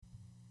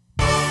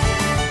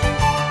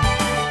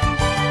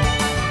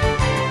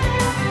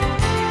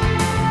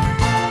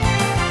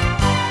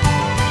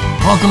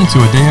Welcome to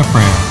a day of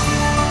prayer.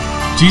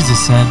 Jesus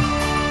said,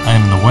 I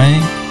am the way,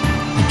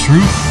 the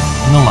truth,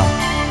 and the life.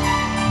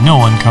 No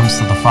one comes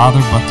to the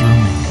Father but through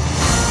me.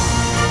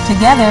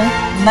 Together,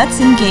 let's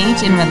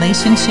engage in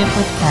relationship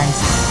with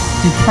Christ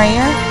through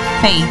prayer,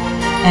 faith,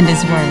 and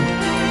His Word.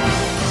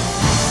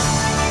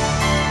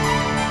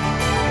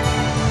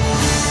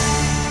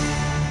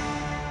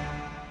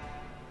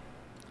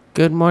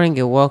 Good morning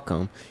and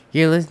welcome.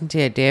 You're listening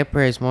to a Day of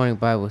Prayer's morning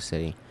Bible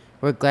study.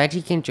 We're glad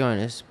you can join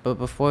us, but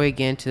before we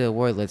get into the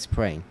Word, let's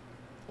pray.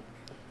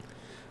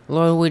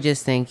 Lord, we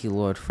just thank you,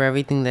 Lord, for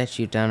everything that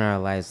you've done in our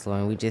lives,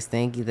 Lord. We just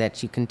thank you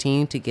that you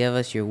continue to give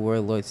us your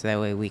Word, Lord, so that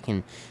way we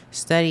can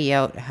study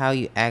out how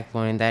you act,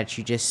 Lord, and that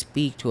you just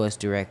speak to us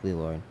directly,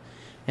 Lord.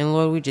 And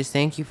Lord, we just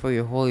thank you for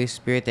your Holy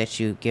Spirit that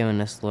you've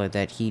given us, Lord,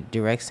 that He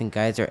directs and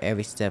guides our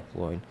every step,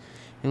 Lord.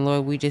 And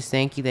Lord, we just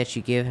thank you that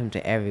you give Him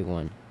to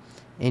everyone.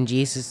 In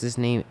Jesus'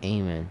 name,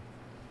 amen.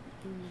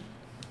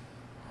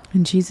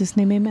 In Jesus'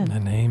 name, amen.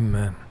 And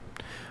amen.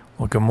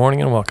 Well, good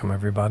morning and welcome,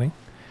 everybody.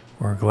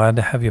 We're glad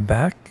to have you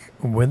back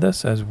with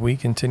us as we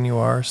continue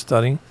our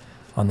study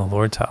on the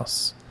Lord's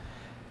house.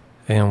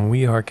 And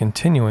we are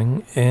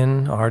continuing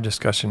in our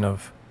discussion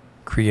of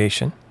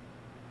creation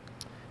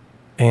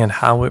and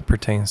how it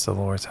pertains to the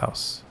Lord's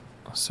house.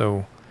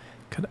 So,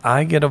 could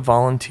I get a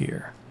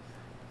volunteer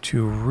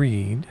to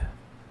read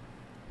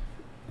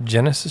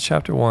Genesis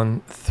chapter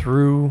 1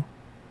 through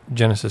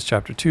Genesis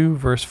chapter 2,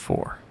 verse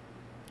 4?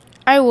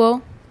 I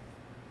will.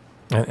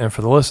 And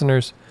for the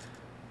listeners,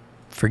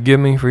 forgive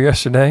me for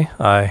yesterday.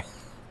 I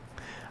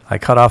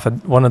cut off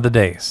one of the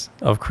days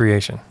of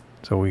creation.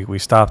 So we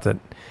stopped at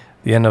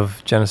the end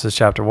of Genesis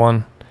chapter 1,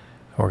 and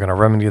we're going to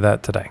remedy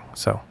that today.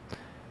 So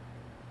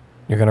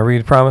you're going to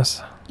read,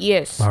 promise?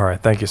 Yes. All right,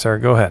 thank you, sir.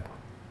 Go ahead.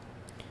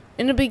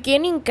 In the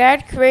beginning,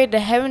 God created the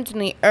heavens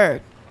and the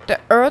earth. The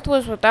earth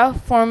was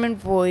without form and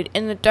void,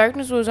 and the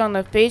darkness was on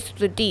the face of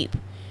the deep.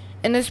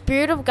 And the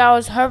Spirit of God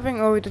was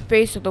hovering over the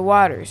face of the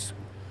waters.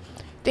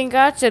 Then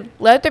God said,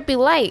 Let there be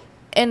light.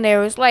 And there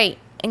was light.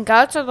 And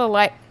God saw the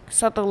light,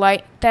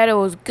 that it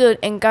was good,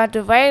 and God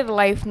divided the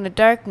light from the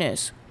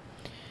darkness.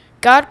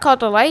 God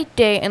called the light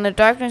day, and the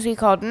darkness He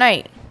called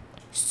night.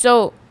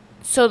 So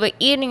the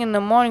evening and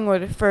the morning were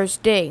the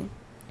first day.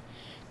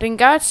 Then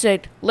God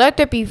said, Let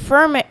there be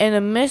firmament in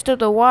the midst of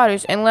the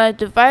waters, and let it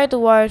divide the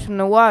waters from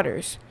the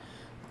waters.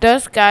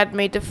 Thus God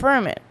made the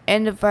firmament,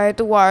 and divided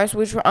the waters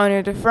which were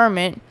under the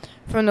firmament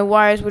from the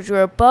waters which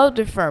were above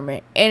the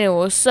firmament, and it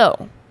was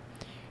so.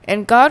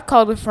 And God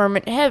called the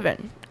firmament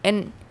heaven.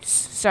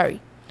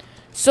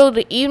 So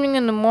the evening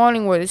and the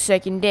morning were the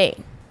second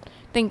day.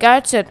 Then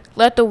God said,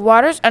 Let the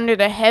waters under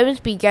the heavens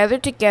be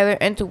gathered together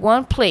into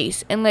one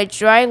place, and let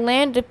dry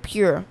land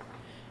appear.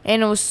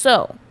 And it was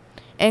so.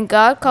 And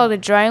God called the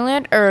dry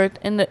land earth,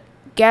 and the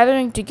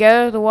gathering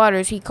together of the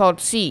waters He called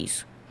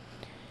seas.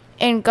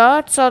 And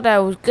God saw that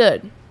it was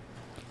good.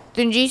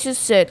 Then God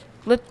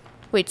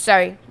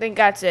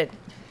said,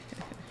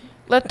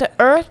 Let the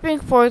earth bring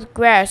forth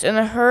grass, and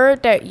the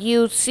herb that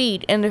yields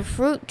seed, and the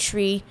fruit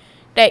tree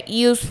that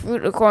yields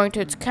fruit according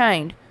to its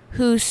kind,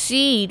 whose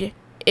seed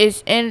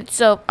is in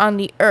itself on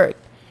the earth.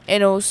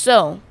 And it was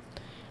so.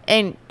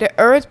 And the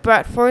earth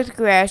brought forth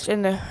grass,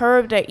 and the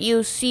herb that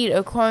yields seed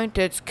according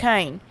to its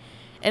kind,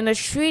 and the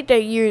tree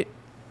that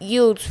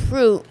yields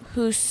fruit,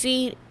 whose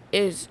seed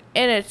is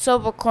in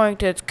itself according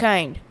to its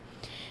kind.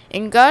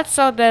 And God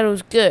saw that it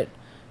was good.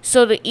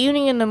 So the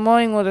evening and the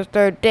morning were the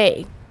third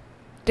day.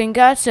 Then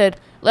God said,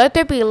 Let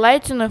there be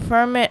lights in the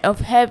firmament of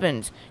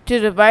heavens, to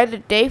divide the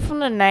day from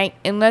the night,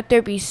 and let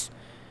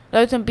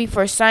them be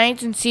for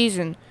signs and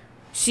seasons,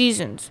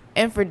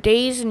 and for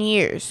days and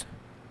years.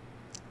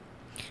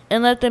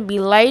 And let them be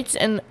lights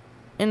in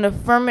the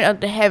firmament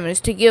of the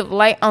heavens, to give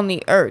light on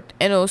the earth.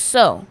 And it was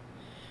so.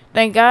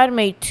 Then God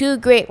made two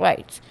great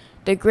lights,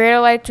 the greater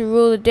light to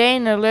rule the day,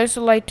 and the lesser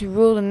light to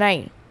rule the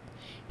night.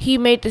 He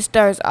made the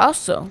stars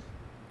also.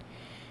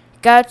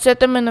 God set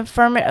them in the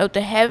firmament of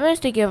the heavens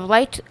to give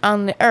light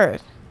on the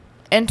earth,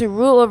 and to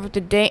rule over the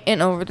day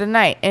and over the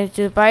night, and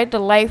to divide the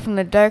light from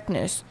the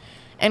darkness.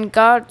 And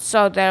God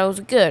saw that it was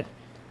good.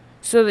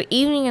 So the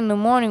evening and the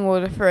morning were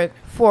the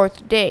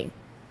fourth day.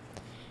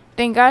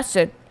 Then God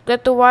said,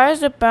 Let the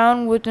waters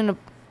abound with an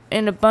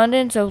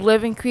abundance of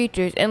living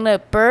creatures, and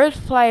let birds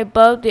fly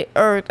above the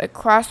earth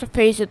across the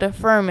face of the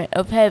firmament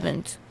of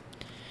heavens.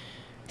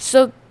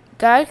 So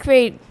God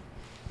created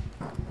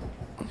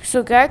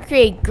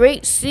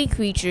great sea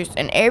creatures,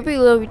 and every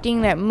living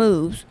thing that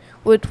moves,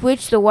 with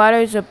which the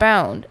waters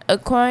abound,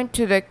 according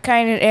to their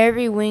kind, and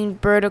every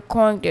winged bird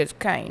according to its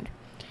kind.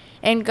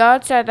 And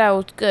God saw that it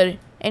was good,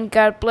 and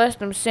God blessed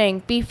them,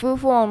 saying, Be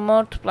fruitful and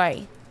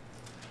multiply,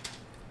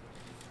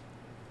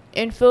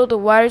 and fill the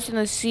waters and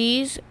the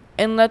seas,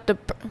 and let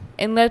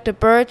the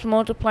birds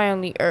multiply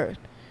on the earth.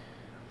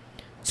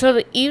 So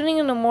the evening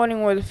and the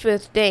morning were the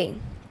fifth day.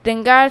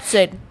 Then God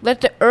said,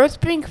 Let the earth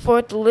bring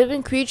forth the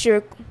living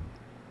creature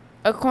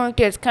according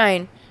to its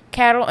kind,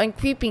 cattle and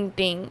creeping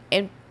thing,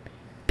 and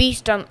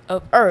beast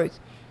of earth,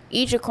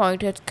 each according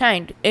to its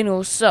kind. And it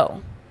was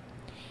so.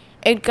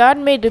 And God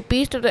made the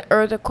beasts of the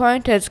earth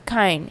according to its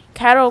kind,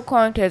 cattle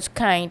according to its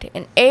kind,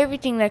 and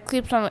everything that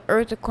creeps on the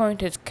earth according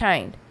to its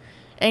kind.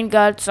 And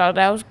God saw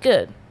that was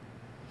good.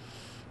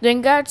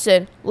 Then God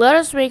said, Let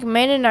us make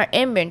man in our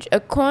image,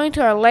 according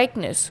to our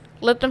likeness.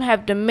 Let them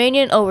have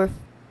dominion over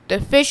the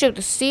fish of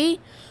the sea,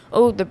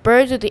 over the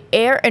birds of the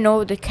air, and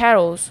over the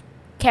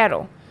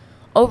cattle,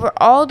 over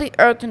all the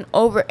earth, and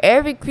over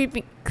every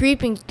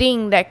creeping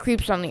thing that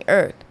creeps on the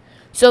earth.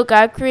 So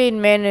God created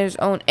man in his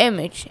own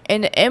image.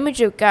 In the image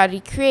of God he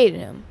created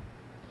him.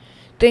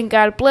 Then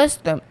God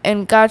blessed them,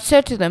 and God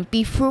said to them,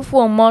 Be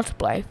fruitful and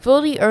multiply,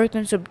 fill the earth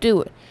and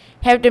subdue it.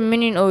 Have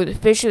dominion over the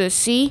fish of the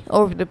sea,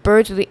 over the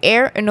birds of the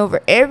air, and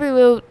over every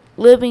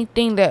living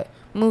thing that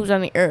moves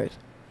on the earth.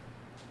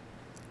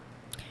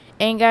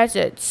 And God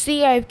said,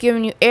 See, I have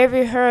given you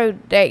every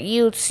herb that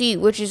yields seed,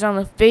 which is on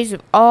the face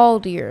of all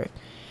the earth,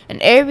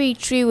 and every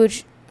tree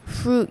which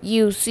fruit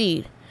yields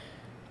seed.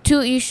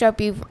 To you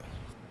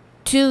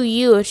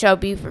it shall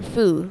be for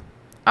food.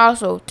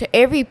 Also, to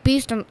every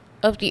beast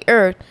of the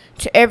earth,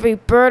 to every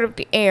bird of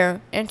the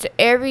air, and to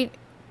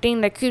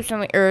everything that creeps on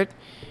the earth,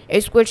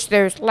 is which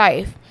there is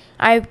life,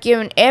 I have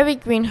given every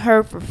green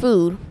herb for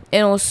food.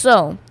 And it was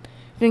so.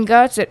 Then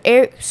God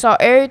saw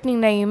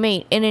everything that you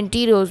made, and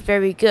indeed it was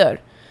very good.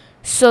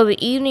 So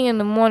the evening and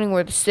the morning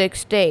were the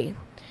sixth day.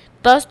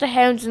 Thus the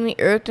heavens and the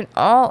earth and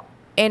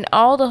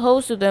all the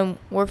hosts of them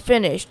were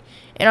finished.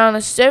 And on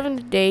the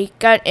seventh day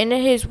God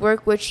ended his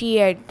work which he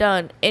had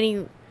done, and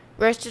he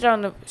rested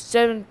on the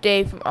seventh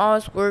day from all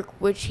his work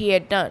which he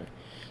had done.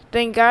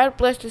 Then God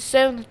blessed the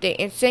seventh day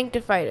and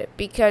sanctified it,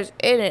 because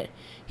in it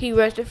he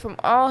rested from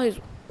all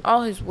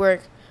his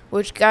work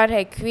which God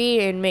had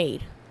created and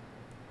made.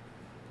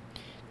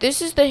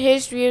 This is the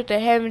history of the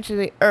heavens and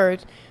the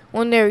earth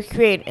when they were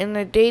created, and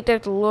the day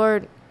that the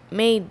Lord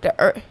made the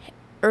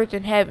earth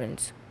and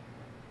heavens.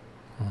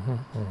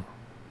 Mm-hmm.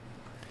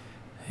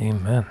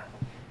 Amen.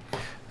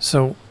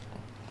 So,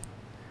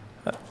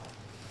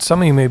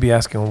 some of you may be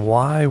asking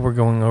why we're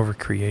going over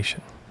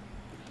creation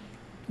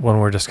when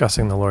we're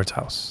discussing the Lord's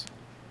house.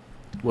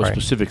 Well, right?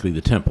 Specifically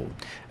the temple.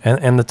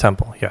 And the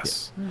temple,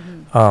 yes.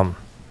 Mm-hmm.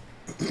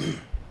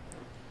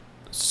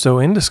 So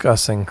in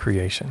discussing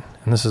creation,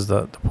 and this is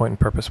the point and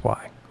purpose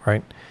why,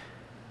 right?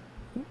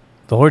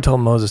 The Lord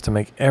told Moses to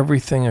make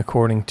everything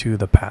according to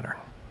the pattern,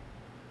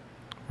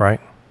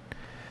 right?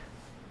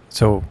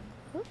 So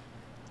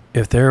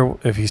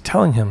if he's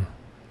telling him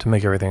to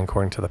make everything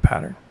according to the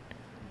pattern,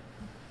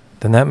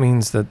 then that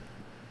means that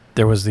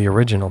there was the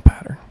original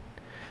pattern,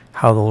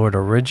 how the Lord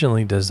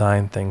originally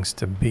designed things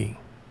to be,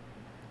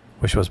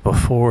 which was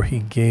before he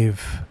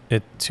gave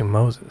it to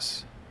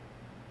Moses,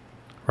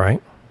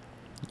 right?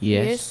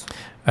 Yes.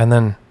 And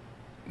then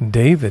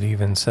David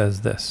even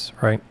says this,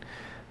 right?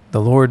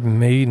 The Lord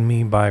made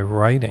me by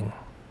writing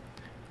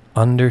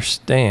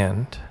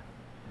understand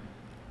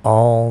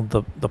all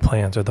the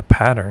plans or the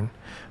pattern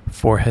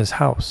for his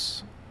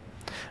house,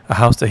 a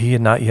house that he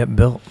had not yet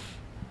built.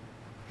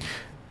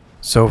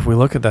 So if we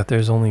look at that,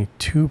 there's only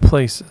two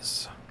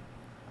places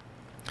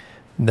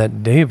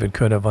that David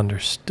could have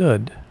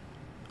understood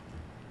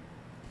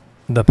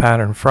the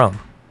pattern from.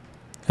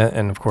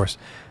 And of course,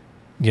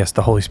 yes,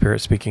 the Holy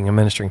Spirit speaking and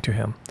ministering to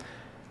him.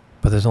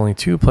 But there's only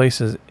two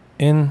places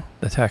in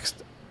the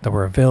text that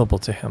were available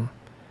to him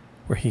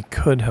where he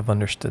could have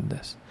understood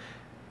this.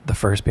 The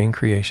first being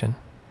creation,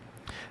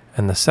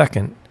 and the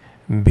second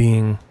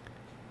being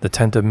the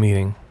tent of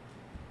meeting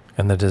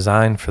and the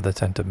design for the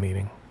tent of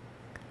meeting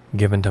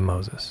given to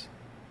Moses,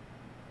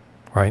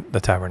 right? The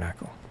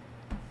tabernacle.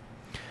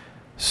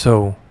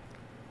 So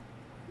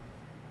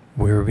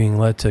we were being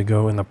led to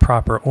go in the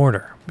proper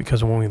order,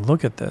 because when we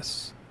look at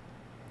this,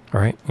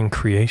 right, in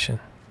creation,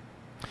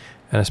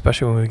 and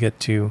especially when we get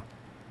to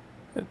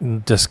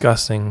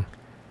discussing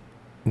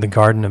the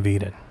Garden of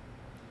Eden,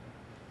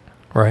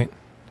 right?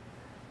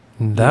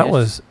 That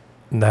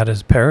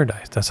is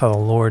paradise. That's how the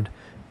Lord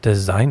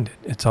designed it.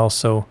 It's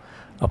also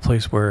a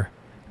place where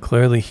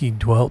clearly he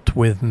dwelt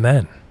with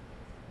men.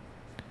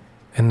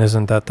 And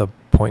isn't that the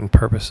point and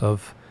purpose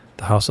of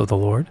the house of the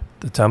Lord,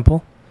 the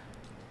temple?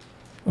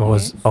 It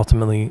was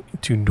ultimately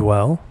to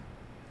dwell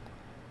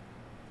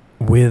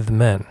with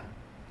men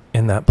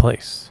in that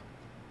place.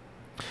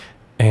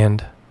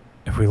 And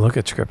if we look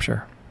at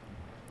Scripture,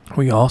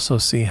 we also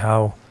see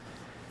how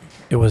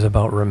it was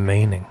about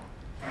remaining,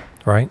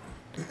 right?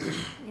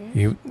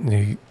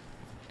 The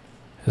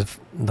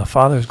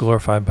Father is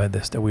glorified by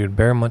this, that we would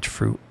bear much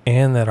fruit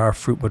and that our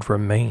fruit would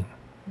remain.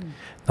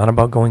 Not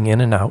about going in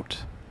and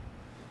out,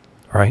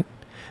 right?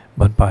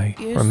 But by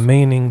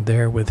remaining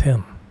there with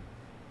him.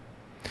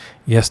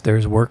 Yes,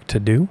 there's work to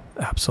do,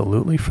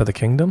 absolutely, for the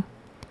kingdom.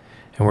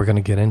 And we're going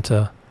to get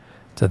into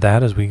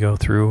that as we go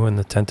through in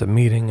the tent of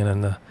meeting and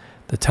in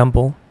the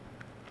temple.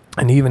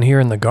 And even here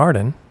in the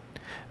garden,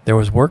 there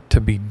was work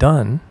to be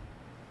done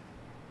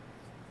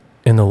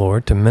in the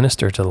Lord, to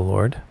minister to the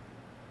Lord,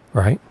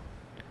 right?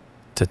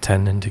 To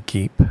tend and to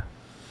keep,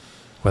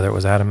 whether it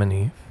was Adam and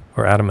Eve,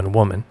 or Adam and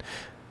woman,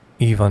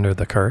 Eve under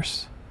the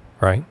curse,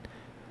 right?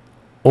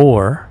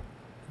 Or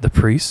the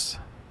priests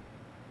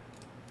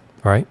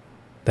right?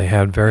 They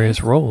had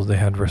various roles. They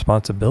had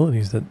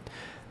responsibilities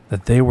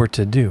that they were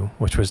to do,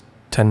 which was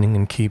tending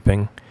and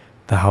keeping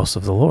the house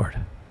of the Lord.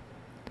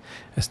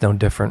 It's no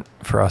different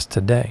for us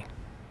today.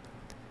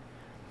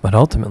 But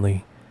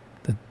ultimately,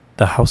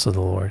 the house of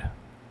the Lord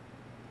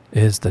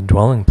is the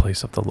dwelling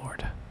place of the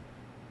Lord.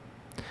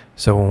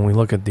 So when we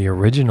look at the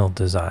original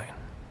design,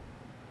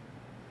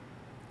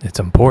 it's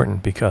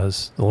important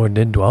because the Lord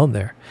did dwell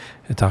there.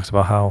 It talks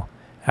about how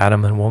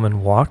Adam and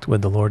woman walked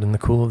with the Lord in the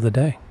cool of the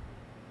day.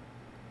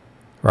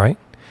 Right?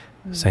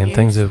 Same Yes.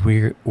 things that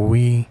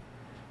we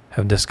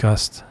have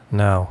discussed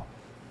now,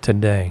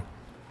 today.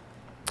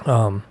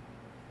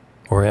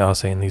 Or I'll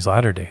say in these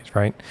latter days,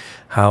 right?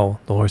 How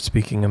the Lord's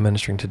speaking and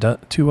ministering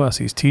to us.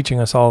 He's teaching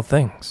us all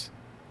things.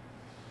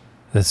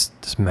 This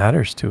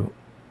matters to,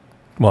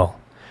 well,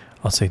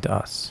 I'll say to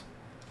us.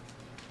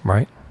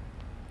 Right?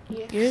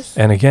 Yes.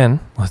 And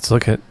again, let's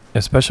look at,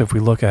 especially if we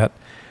look at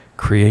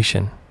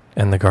creation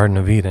and the Garden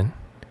of Eden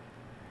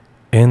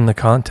in the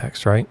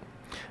context, right,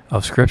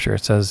 of Scripture.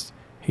 It says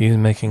he's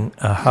making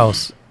a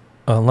house,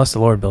 unless the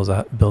Lord builds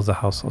a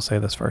house. I'll say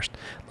this first.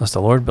 Unless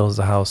the Lord builds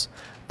a house,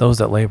 those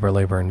that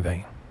labor in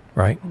vain,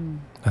 right?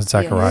 That's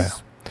Zechariah.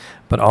 Yes.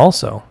 But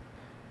also,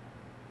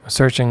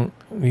 searching,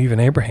 even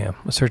Abraham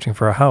was searching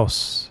for a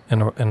house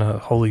in a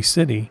holy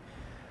city,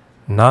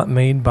 not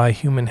made by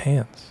human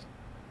hands.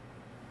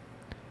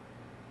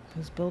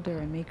 Whose builder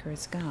and maker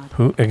is God.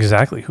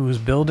 Whose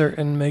builder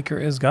and maker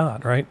is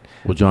God, right?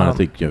 Well, John, I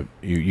think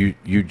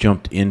you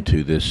jumped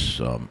into this,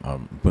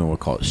 we'll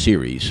call it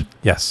series.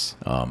 Yes.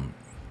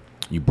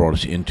 You brought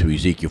us into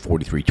Ezekiel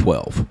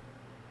 43:12,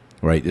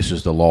 right? This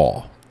is the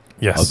law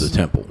Yes. of the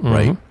temple,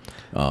 right?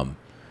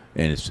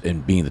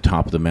 And being the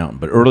top of the mountain.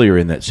 But earlier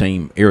in that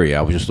same area,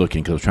 I was just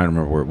looking because I was trying to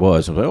remember where it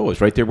was. I was like, oh,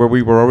 it's right there where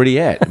we were already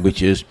at,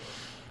 which is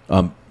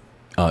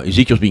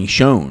Ezekiel's being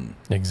shown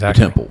Exactly.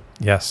 the temple.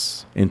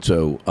 Yes. And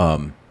so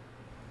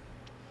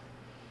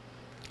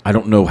I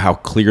don't know how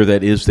clear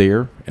that is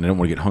there, and I don't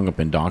want to get hung up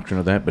in doctrine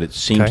of that, but it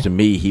seems Okay. to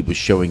me he was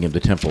showing him the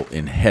temple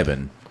in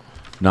heaven,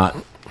 not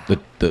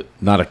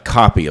not a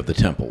copy of the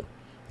temple,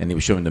 and he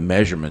was showing the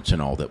measurements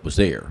and all that was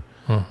there.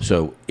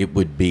 So it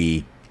would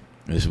be,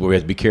 and this is where we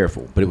have to be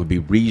careful, but it would be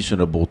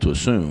reasonable to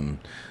assume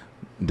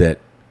that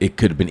it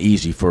could have been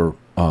easy for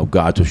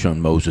God to have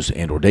shown Moses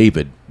and or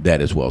David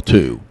that as well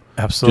too.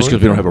 Absolutely. Just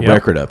because we don't have a Yep.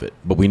 record of it.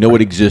 But we know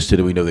it existed,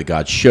 and we know that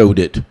God showed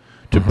it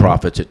to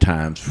prophets at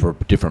times for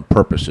different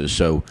purposes.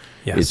 So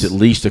Yes. it's at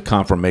least a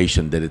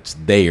confirmation that it's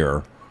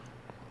there,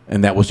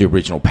 and that was the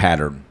original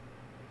pattern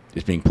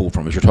it's being pulled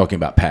from. As you're talking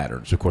about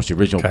patterns. Of course, the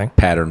original Okay.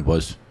 pattern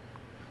was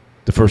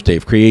the first day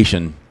of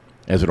creation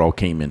as it all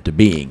came into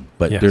being.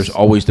 But Yes. there's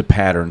always the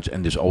patterns,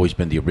 and there's always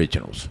been the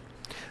originals.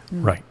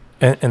 Right.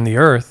 And the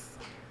earth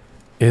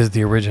is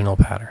the original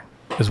pattern,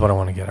 is what I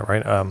want to get at,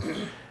 right?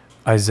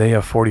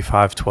 Isaiah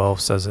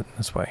 45:12 says it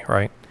this way,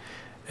 right?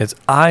 It's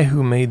I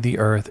who made the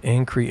earth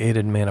and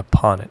created man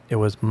upon it. It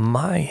was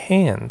my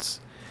hands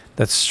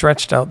that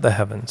stretched out the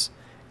heavens,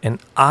 and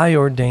I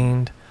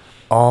ordained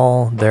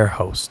all their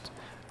host,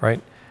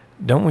 right?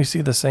 Don't we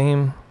see the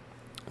same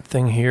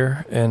thing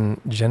here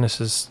in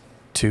Genesis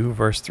 2,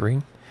 verse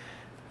 3?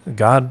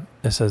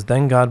 It says,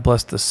 then God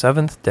blessed the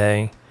seventh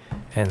day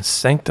and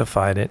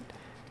sanctified it,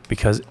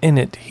 because in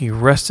it he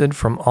rested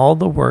from all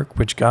the work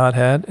which God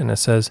had, and it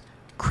says,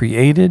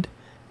 created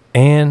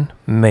and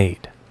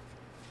made.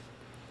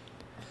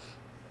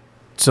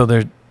 So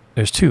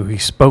there's two. He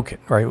spoke it,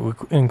 right?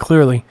 And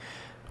clearly,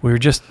 we were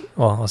just,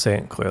 well, I'll say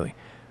it clearly.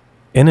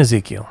 In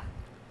Ezekiel,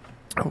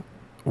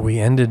 we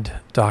ended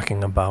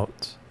talking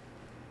about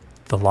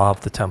the law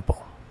of the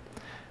temple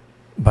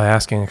by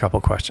asking a couple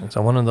questions.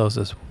 And one of those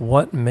is,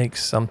 what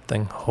makes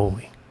something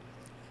holy?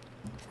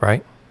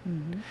 Right?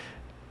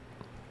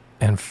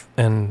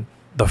 And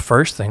the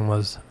first thing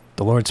was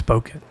the Lord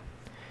spoke it.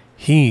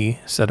 He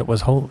said it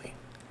was holy.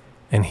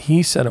 And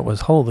he said it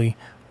was holy.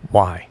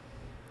 Why?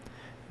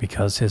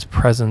 Because his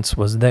presence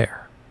was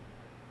there.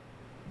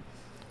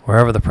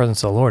 Wherever the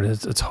presence of the Lord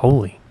is, it's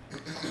holy.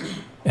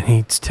 And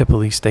he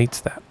typically states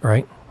that,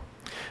 right?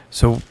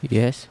 So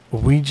Yes.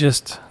 we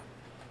just,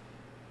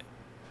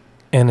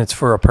 and it's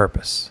for a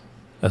purpose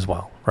as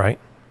well, right?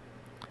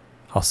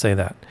 I'll say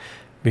that.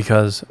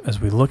 Because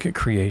as we look at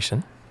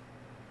creation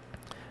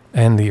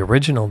and the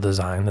original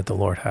design that the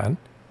Lord had,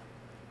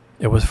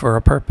 it was for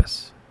a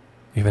purpose.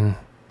 Even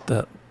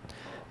the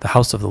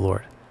house of the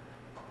Lord,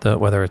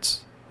 whether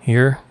it's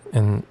here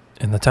in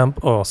the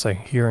temple, I'll say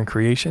here in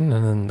creation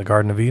and in the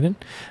Garden of Eden,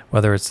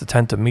 whether it's the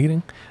tent of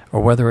meeting,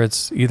 or whether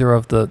it's either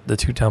of the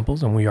two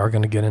temples, and we are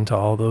going to get into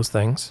all those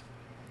things,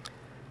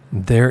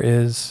 there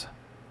is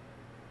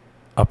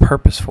a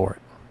purpose for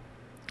it.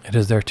 It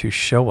is there to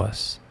show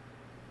us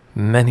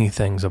many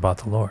things about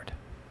the Lord.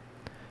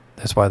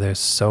 That's why there's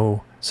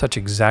such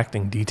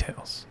exacting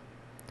details,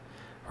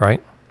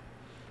 right?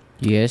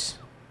 Yes.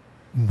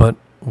 But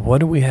what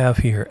do we have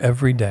here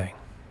every day?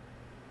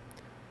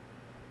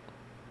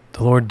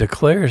 The Lord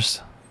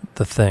declares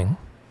the thing,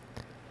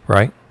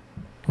 right?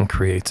 And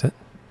creates it.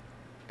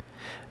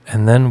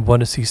 And then what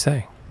does he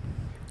say?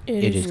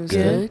 It is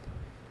good.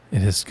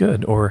 it is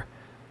good, or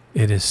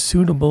it is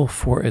suitable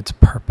for its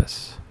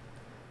purpose,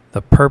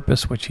 the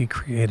purpose which he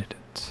created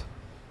it.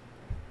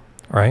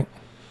 Right?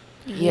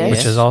 Yes.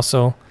 Which is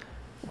also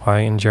why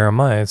in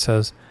Jeremiah it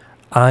says,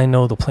 I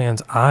know the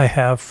plans I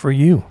have for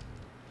you.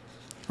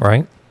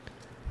 Right?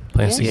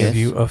 Plans to give Yes.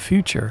 you a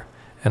future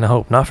and a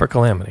hope, not for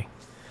calamity,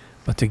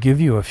 but to give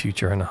you a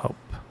future and a hope.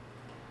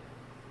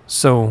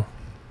 So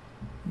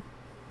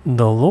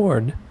the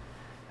Lord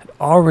had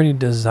already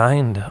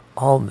designed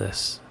all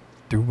this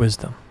through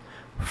wisdom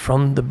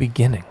from the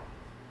beginning.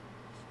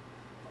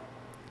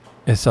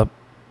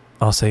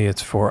 I'll say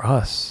it's for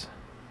us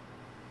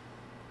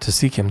to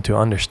seek him, to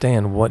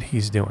understand what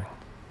he's doing.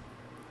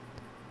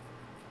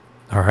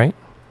 All right?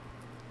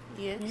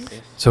 Yes.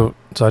 So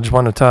I just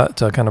wanted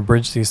to kind of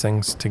bridge these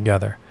things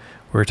together.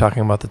 We were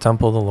talking about the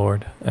temple of the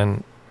Lord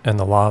and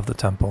the law of the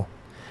temple.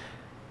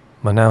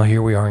 But now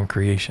here we are in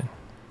creation.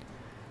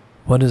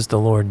 What is the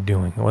Lord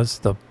doing? What's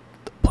the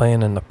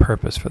plan and the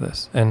purpose for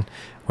this? And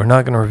we're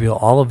not going to reveal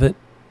all of it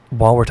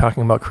while we're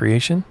talking about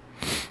creation,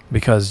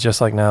 because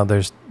just like now,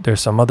 there's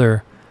some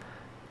other,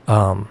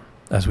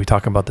 as we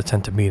talk about the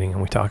tent of meeting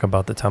and we talk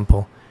about the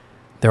temple,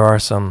 there are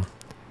some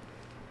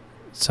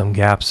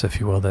gaps, if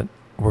you will, that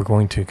we're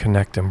going to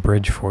connect and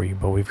bridge for you.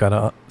 But we've got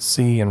to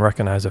see and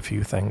recognize a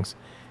few things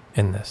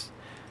in this.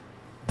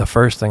 The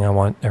first thing I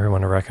want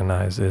everyone to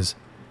recognize is,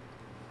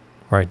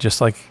 right, just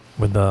like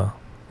with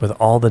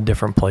all the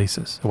different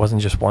places, it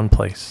wasn't just one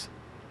place.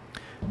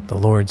 The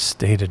Lord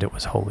stated it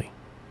was holy.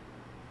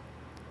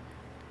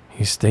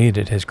 He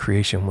stated his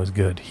creation was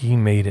good. He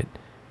made it,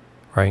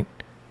 right?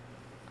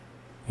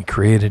 He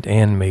created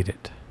and made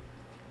it.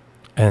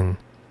 And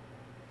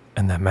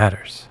that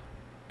matters.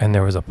 And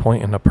there was a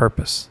point and a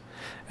purpose.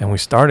 And we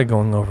started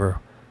going over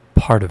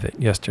part of it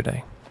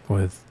yesterday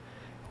with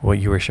what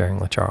you were sharing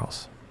with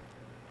Charles.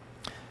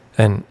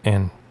 And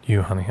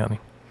you, honey.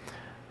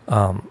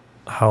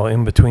 How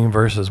in between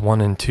verses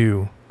 1 and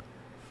 2,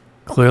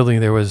 clearly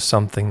there was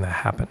something that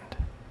happened.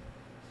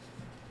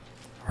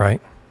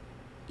 Right?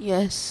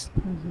 Yes.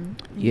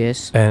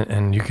 Yes.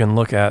 And you can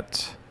look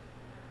at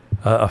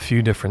a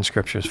few different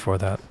scriptures for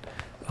that.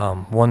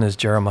 One is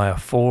Jeremiah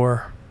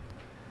 4,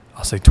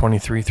 I'll say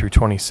 23 through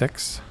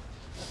 26.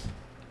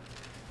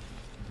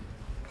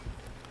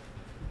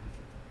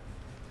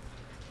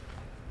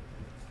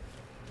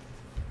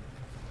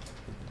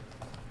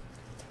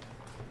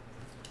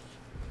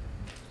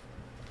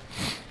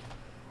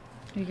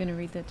 Are you going to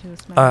read that to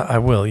us, Mike? I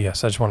will,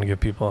 yes. I just want to give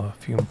people a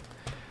few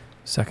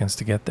seconds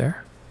to get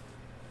there.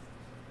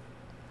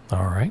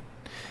 All right.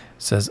 It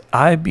says,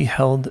 I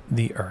beheld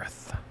the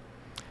earth,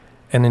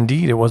 and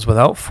indeed it was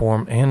without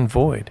form and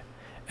void,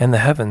 and the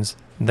heavens,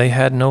 they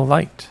had no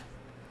light.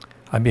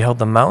 I beheld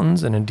the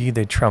mountains, and indeed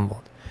they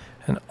trembled,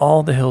 and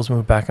all the hills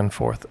moved back and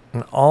forth,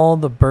 and all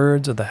the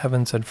birds of the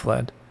heavens had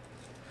fled.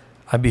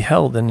 I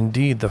beheld, and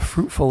indeed the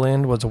fruitful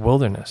land was a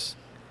wilderness.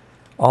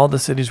 All the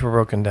cities were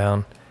broken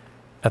down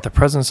at the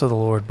presence of the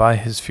Lord by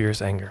his fierce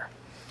anger.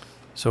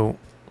 So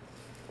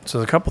there's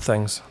a couple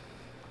things.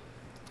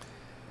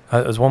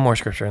 There's one more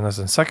scripture, and that's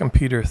in 2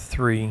 Peter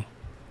 3,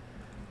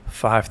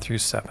 5 through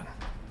 7,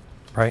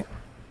 right?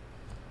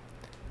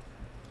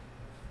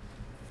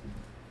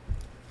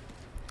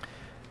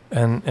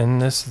 And in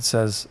this it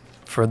says,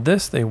 for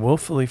this they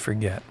willfully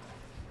forget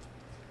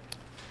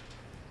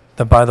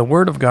that by the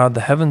word of God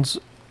the heavens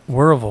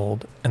were of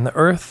old, and the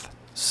earth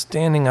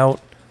standing out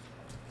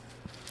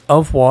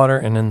of water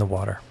and in the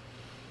water.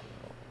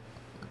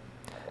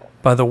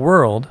 By the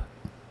world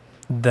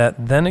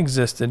that then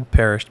existed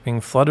perished,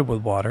 being flooded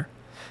with water.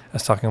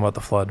 That's talking about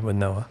the flood with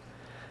Noah.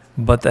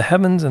 But the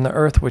heavens and the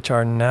earth, which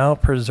are now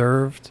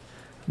preserved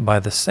by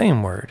the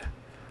same word,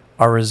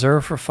 are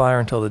reserved for fire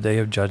until the day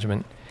of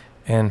judgment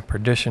and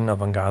perdition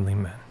of ungodly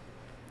men.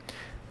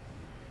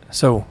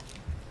 So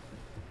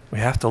we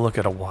have to look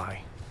at a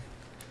why.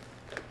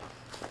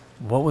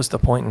 What was the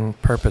point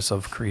and purpose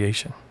of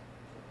creation?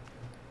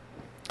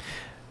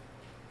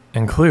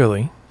 And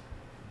clearly,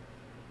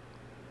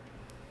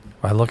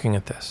 by looking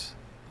at this,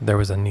 there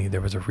was a need,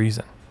 there was a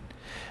reason.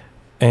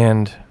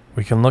 And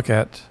we can look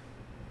at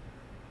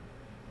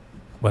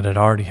what had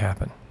already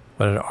happened,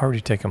 what had already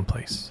taken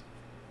place,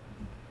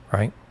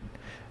 right?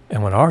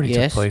 And what already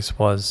took place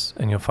was,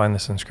 and you'll find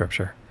this in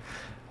Scripture,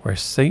 where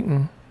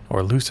Satan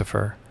or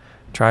Lucifer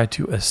tried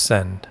to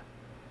ascend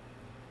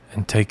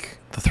and take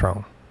the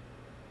throne,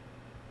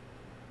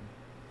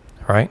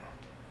 right?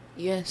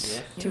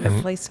 Yes. To And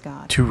replace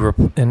God.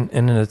 in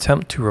an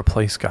attempt to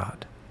replace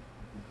God.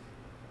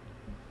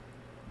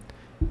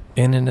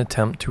 In an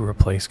attempt to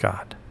replace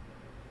God.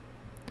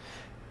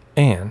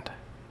 And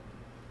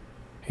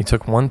he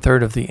took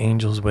 1/3 of the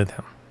angels with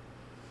him.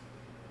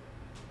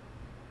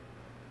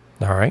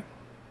 All right?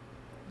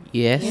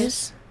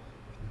 Yes.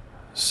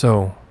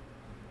 So,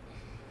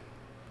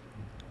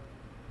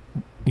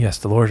 yes,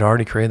 the Lord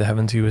already created the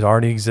heavens. He was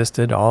already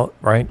existed, all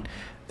right?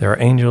 There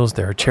are angels,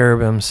 there are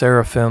cherubim,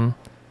 seraphim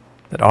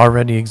that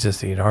already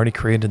existed. He had already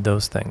created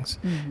those things.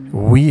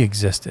 We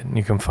existed. And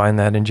you can find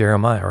that in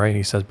Jeremiah, right?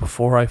 He says,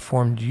 before I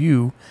formed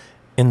you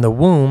in the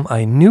womb,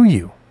 I knew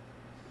you.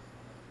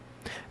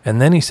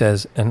 And then he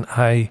says, and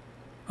I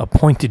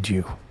appointed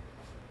you,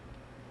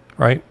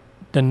 right?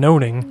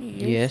 Denoting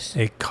Yes.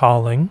 a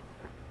calling,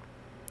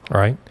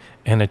 right?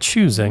 And a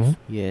choosing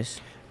Yes.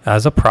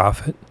 as a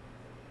prophet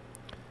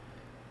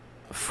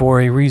for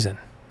a reason,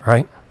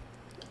 right?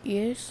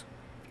 Yes.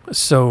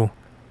 So,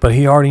 but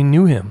he already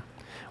knew him,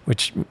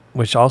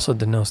 which also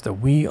denotes that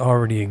we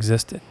already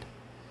existed,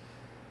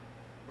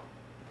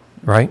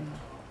 right?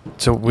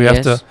 So we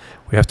Yes.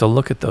 have to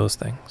look at those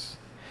things,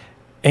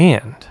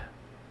 and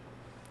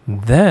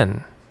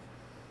then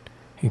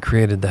he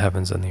created the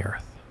heavens and the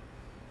earth,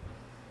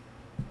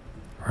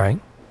 right?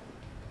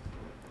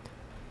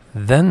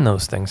 Then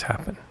those things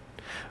happen.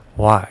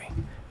 Why?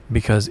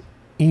 Because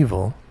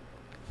evil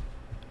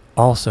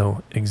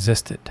also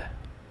existed.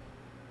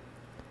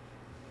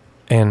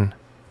 And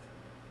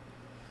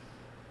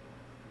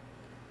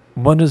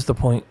what is the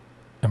point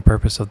and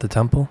purpose of the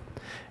temple?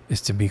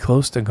 Is to be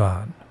close to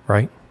God,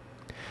 right?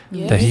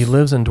 Yes. That he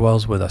lives and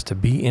dwells with us, to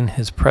be in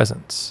his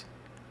presence.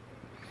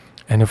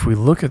 And if we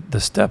look at the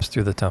steps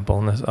through the temple,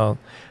 and this, I'll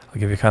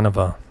give you kind of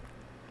the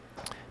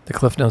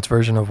Cliff Notes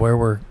version of where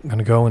we're going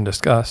to go and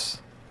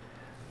discuss.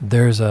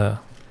 It's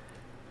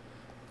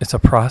a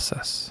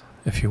process,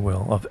 if you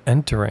will, of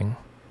entering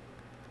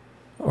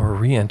or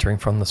re-entering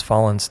from this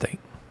fallen state,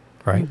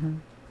 right? Mhm.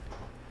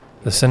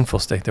 The sinful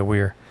state that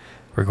we're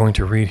going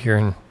to read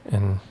here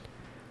in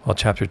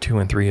chapter 2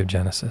 and 3 of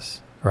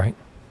Genesis, right?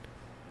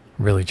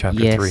 Really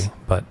chapter Yes. 3,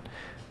 but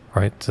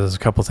right, so there's a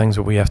couple things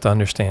that we have to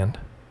understand.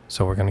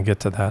 So we're going to get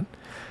to that.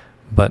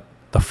 But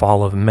the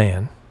fall of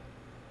man,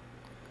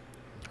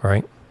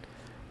 right?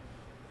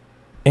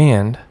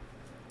 And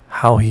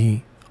how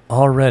he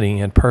already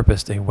had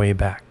purposed a way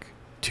back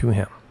to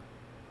him,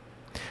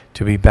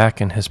 to be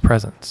back in his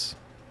presence,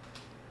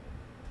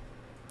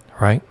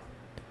 right?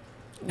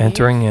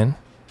 Entering in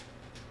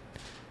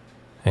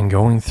and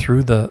going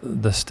through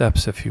the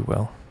steps, if you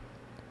will,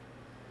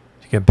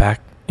 to get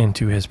back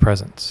into his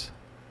presence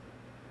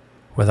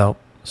without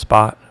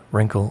spot,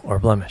 wrinkle, or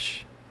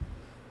blemish.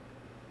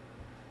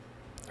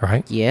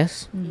 Right?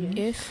 Yes. Mhm.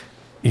 Yes.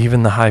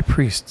 Even the high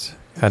priests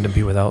had to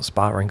be without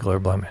spot, wrinkle, or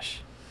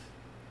blemish,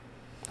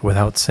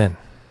 without sin,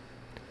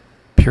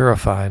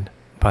 purified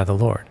by the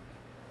Lord.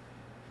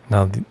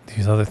 Now,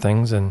 these other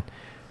things, and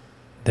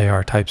they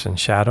are types and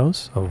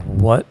shadows of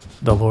what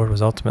the Lord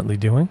was ultimately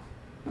doing.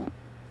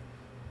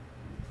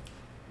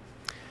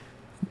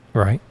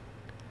 Right?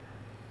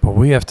 But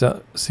we have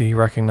to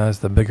recognize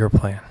the bigger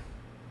plan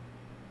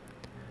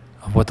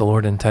of what the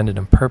Lord intended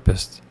and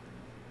purposed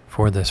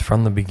for this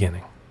from the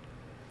beginning.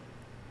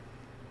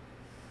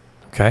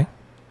 Okay?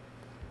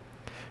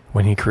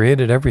 When he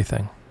created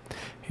everything,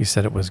 he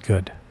said it was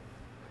good.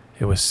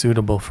 It was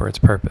suitable for its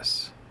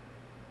purpose.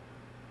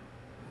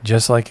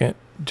 Just like in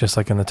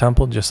the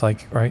temple,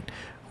 right,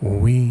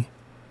 we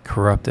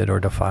corrupted or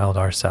defiled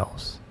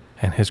ourselves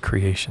and his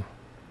creation.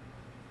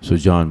 So,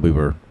 John, we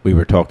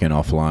were talking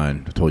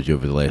offline. I told you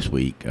over the last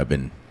week. I've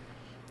been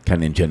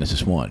kind of in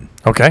Genesis 1.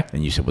 Okay?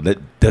 And you said, well,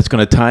 that's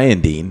going to tie in,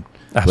 Dean.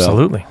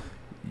 Absolutely.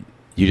 Well,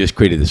 you just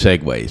created the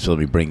segue, so let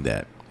me bring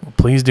that. Well,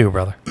 please do,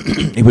 brother.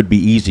 It would be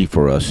easy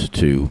for us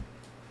to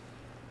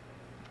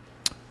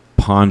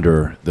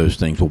ponder those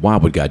things. Well, why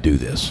would God do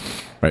this?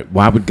 Right?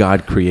 Why would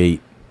God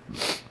create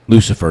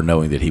Lucifer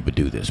knowing that he would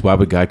do this? Why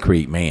would God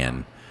create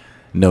man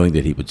knowing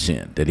that he would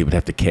sin, that he would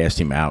have to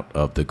cast him out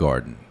of the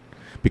garden?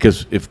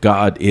 Because if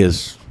God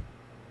is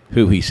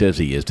who he says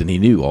he is, then he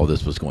knew all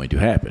this was going to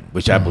happen,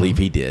 which I believe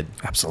he did.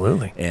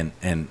 Absolutely.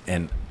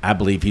 And I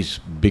believe he's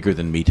bigger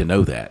than me to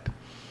know that.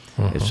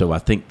 And so I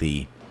think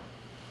the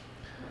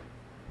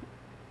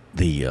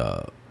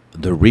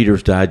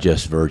Reader's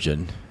Digest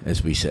version,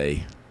 as we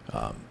say,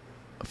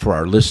 for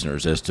our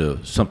listeners, as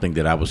to something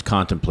that I was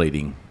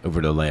contemplating over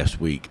the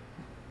last week,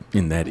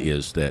 and that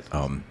is that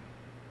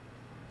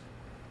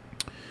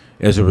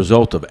as a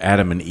result of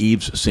Adam and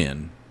Eve's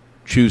sin,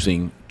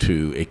 choosing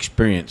to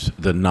experience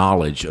the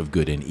knowledge of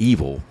good and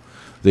evil,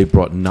 they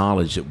brought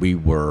knowledge that we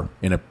were,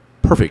 in a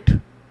perfect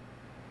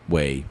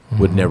way,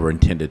 would never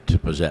intended to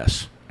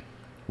possess.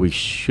 We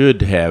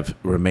should have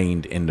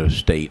remained in the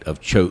state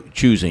of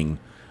choosing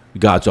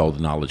God's all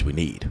the knowledge we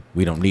need.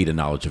 We don't need a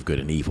knowledge of good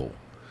and evil.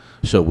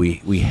 So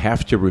we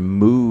have to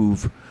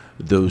remove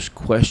those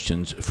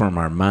questions from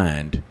our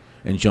mind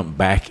and jump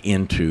back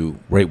into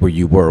right where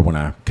you were when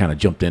I kind of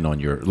jumped in on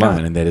your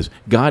line, and that is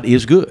God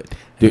is good.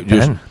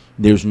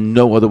 There's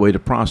no other way to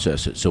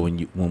process it. So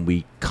when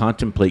we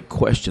contemplate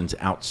questions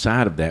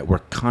outside of that, we're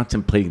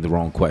contemplating the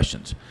wrong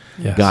questions.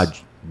 Yes. God,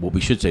 what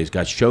we should say is,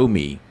 God, show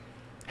me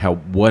how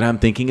what I'm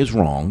thinking is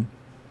wrong.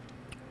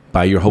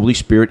 By your Holy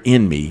Spirit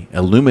in me,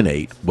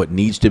 illuminate what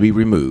needs to be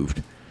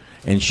removed,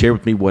 and share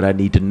with me what I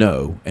need to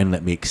know, and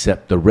let me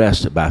accept the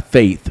rest by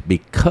faith,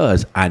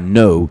 because I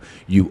know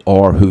you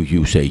are who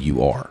you say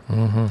you are.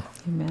 Amen.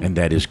 And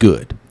that is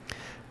good.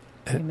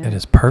 It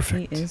is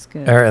perfect. He is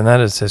good. And that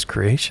is his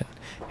creation.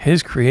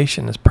 His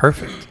creation is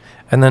perfect.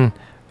 And then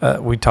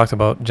we talked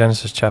about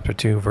Genesis chapter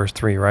 2, verse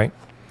 3, right?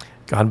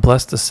 God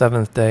blessed the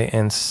seventh day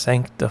and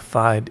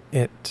sanctified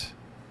it,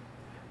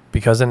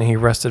 because then he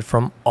rested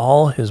from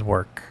all his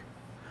work.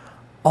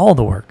 All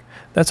the work.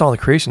 That's all the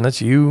creation.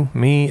 That's you,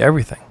 me,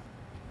 everything.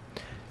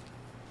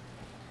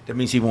 That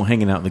means he won't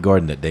hanging out in the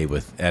garden that day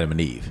with Adam and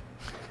Eve.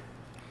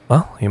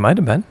 Well, he might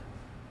have been.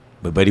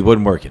 But he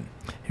wasn't working.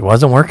 He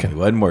wasn't He working.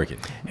 wasn't working.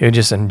 He was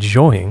just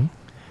enjoying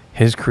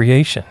his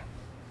creation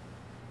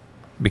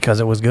because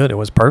it was good. It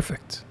was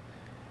perfect.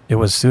 It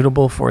was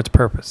suitable for its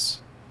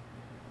purpose.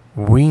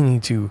 We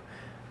need to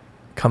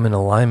come in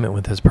alignment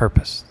with his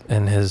purpose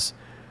and his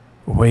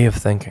way of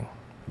thinking.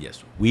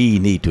 Yes, we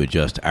need to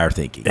adjust our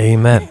thinking.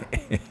 Amen.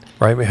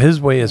 Right? But his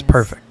way is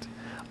perfect.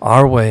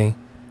 Our way,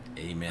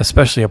 Amen.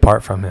 especially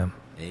apart from him,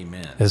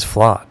 Amen. is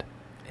flawed.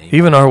 Amen.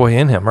 Even our way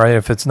in him, right?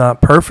 If it's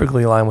not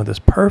perfectly aligned with his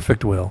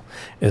perfect will,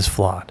 is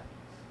flawed.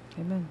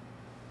 Amen.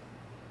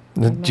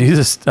 Amen.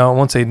 Jesus, I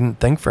won't say he didn't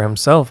think for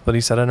himself, but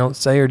he said, I don't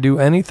say or do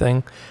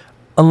anything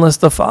unless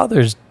the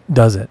Father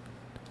does it.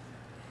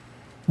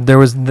 There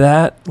was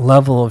that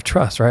level of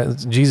trust, right?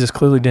 Jesus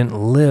clearly didn't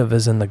live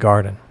as in the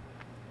garden.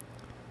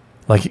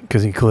 Like,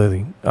 because he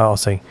clearly, I'll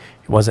say,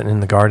 he wasn't in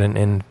the garden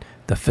in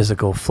the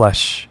physical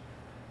flesh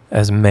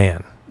as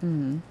man,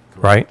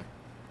 right?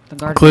 The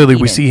Garden Clearly,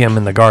 of we Eden. see him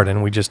in the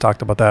garden. We just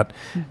talked about that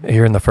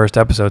here in the first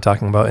episode,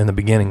 talking about in the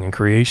beginning in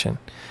creation.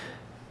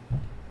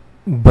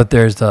 But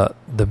there's the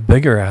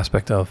bigger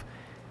aspect of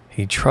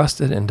he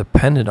trusted and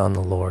depended on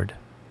the Lord,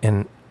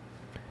 and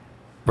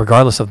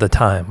regardless of the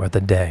time or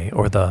the day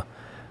or the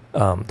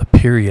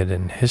period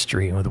in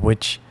history with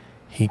which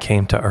he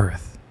came to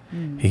earth,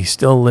 he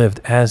still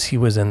lived as he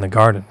was in the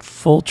garden,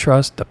 full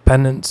trust,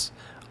 dependence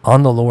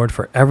on the Lord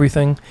for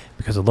everything,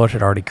 because the Lord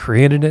had already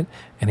created it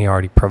and he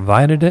already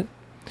provided it,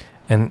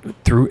 and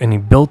he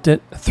built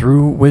it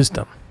through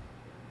wisdom,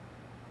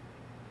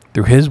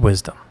 through his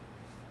wisdom,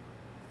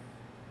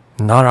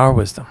 not our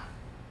wisdom.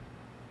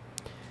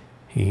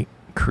 He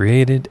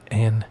created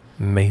and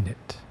made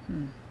it.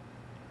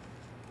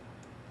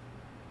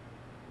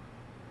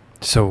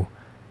 So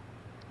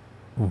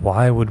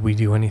why would we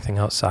do anything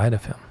outside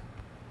of him?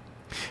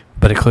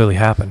 But it clearly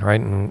happened, right?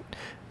 And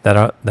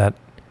that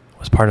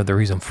was part of the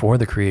reason for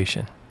the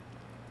creation.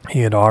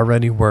 He had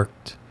already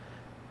worked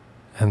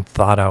and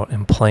thought out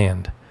and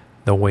planned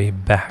the way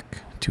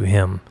back to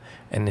him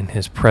and in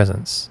his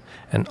presence.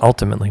 And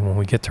ultimately, when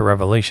we get to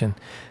Revelation,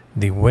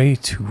 the way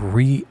to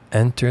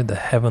re-enter the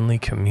heavenly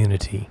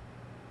community,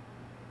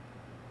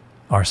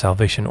 our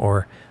salvation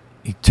or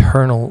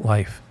eternal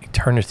life,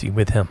 eternity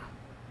with him.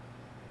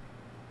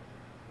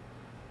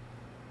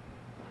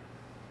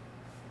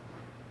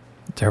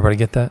 Does everybody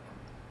get that?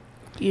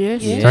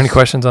 Yes. Is there any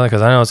questions on it?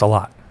 Because I know it's a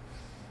lot.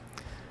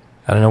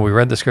 I don't know. We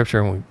read the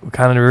scripture and we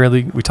kind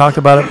of we talked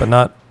about it, but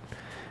not.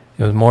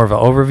 It was more of an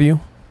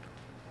overview.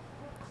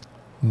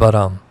 But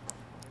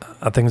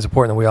I think it's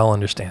important that we all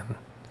understand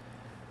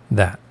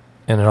that,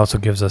 and it also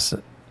gives us,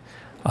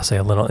 I'll say,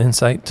 a little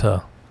insight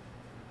to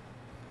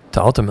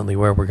ultimately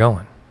where we're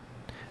going.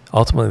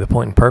 Ultimately, the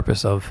point and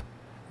purpose of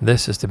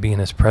this is to be in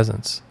his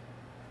presence,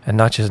 and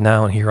not just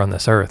now and here on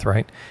this earth,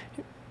 right?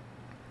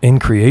 In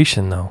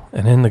creation, though,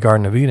 and in the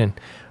Garden of Eden,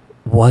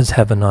 was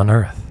heaven on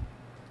earth.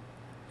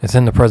 It's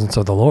in the presence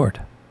of the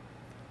Lord.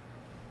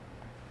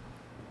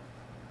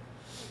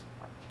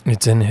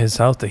 It's in his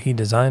house that he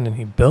designed and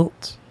he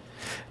built.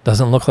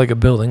 Doesn't look like a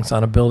building. It's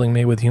not a building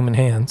made with human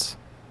hands.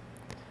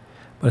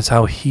 But it's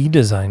how he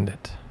designed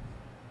it.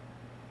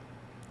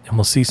 And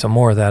we'll see some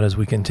more of that as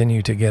we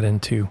continue to get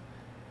into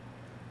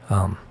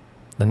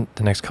the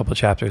next couple of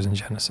chapters in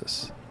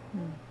Genesis.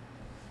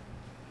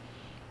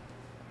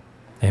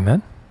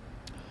 Amen?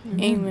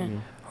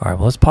 Amen. All right,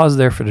 well, let's pause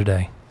there for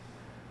today.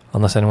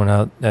 Unless anyone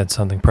out had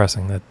something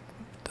pressing that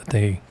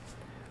they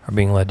are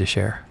being led to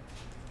share.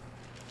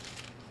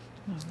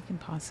 Oh, we can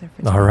pause there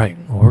for All right.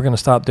 today. Well, we're going to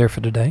stop there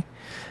for today,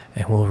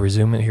 and we'll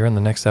resume it here in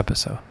the next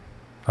episode.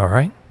 All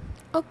right?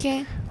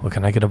 Okay, Well,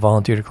 can I get a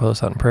volunteer to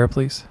close out in prayer,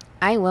 please?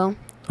 I will.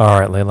 All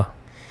right, Layla.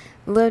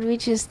 Lord, we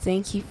just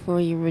thank you for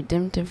your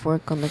redemptive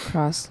work on the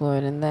cross,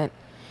 Lord, and that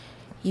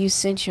you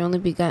sent your only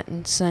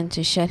begotten Son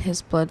to shed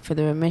his blood for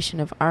the remission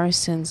of our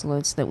sins,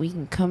 Lord, so that we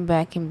can come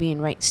back and be in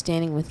right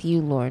standing with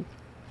you, Lord.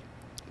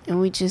 And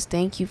we just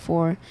thank you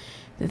for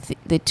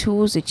the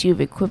tools that you've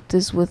equipped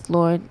us with,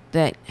 Lord,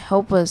 that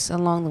help us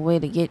along the way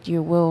to get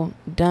your will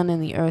done in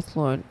the earth,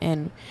 Lord.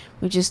 And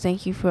we just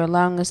thank you for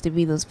allowing us to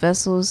be those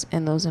vessels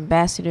and those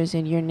ambassadors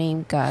in your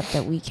name, God,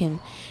 that we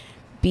can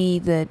be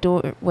the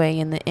doorway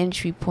and the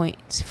entry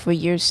points for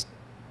your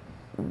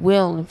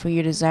will and for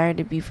your desire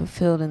to be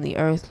fulfilled in the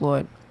earth,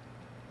 Lord.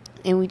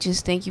 And we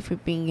just thank you for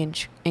being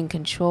in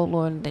control,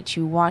 Lord, and that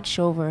you watch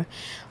over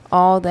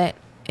all that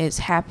is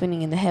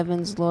happening in the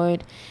heavens,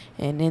 Lord,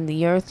 and in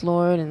the earth,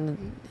 Lord,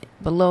 and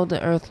below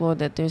the earth, Lord,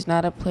 that there's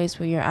not a place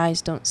where your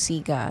eyes don't see,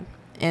 God,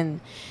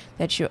 and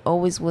that you're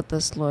always with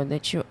us, Lord,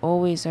 that you're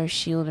always our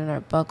shield and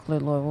our buckler,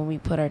 Lord, when we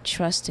put our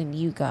trust in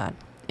you, God.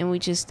 And we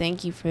just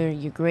thank you for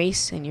your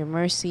grace and your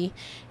mercy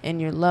and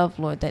your love,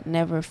 Lord, that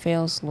never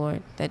fails,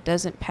 Lord, that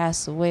doesn't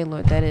pass away,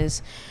 Lord, that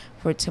is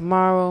for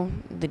tomorrow,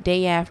 the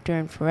day after,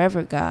 and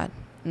forever, God.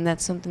 And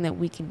that's something that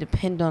we can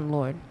depend on,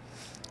 Lord.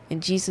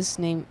 In Jesus'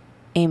 name,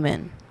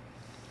 Amen.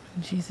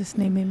 In Jesus'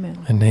 name,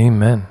 amen. And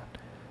amen.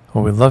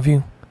 Well, we love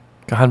you.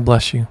 God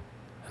bless you.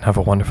 And have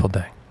a wonderful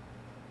day.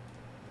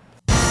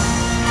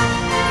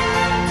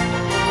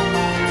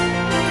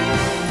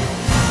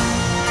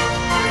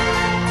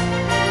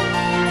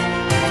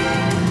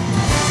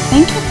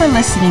 Thank you for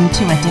listening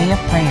to A Day of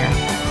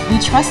Prayer. We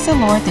trust the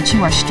Lord that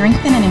you are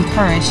strengthened and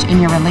encouraged in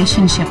your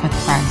relationship with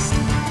Christ.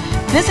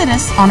 Visit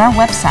us on our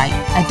website,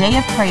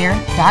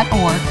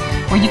 adayofprayer.org,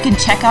 where you can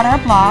check out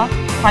our blog,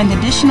 find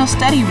additional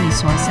study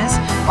resources,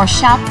 or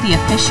shop the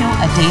official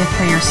A Day of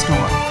Prayer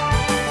store.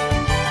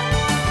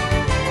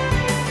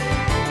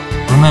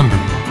 Remember,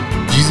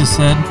 Jesus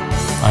said,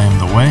 I am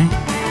the way,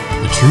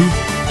 the truth,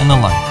 and the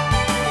life.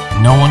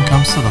 No one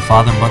comes to the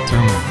Father but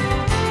through me.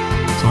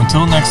 So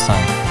until next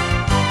time,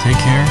 take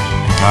care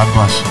and God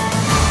bless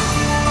you.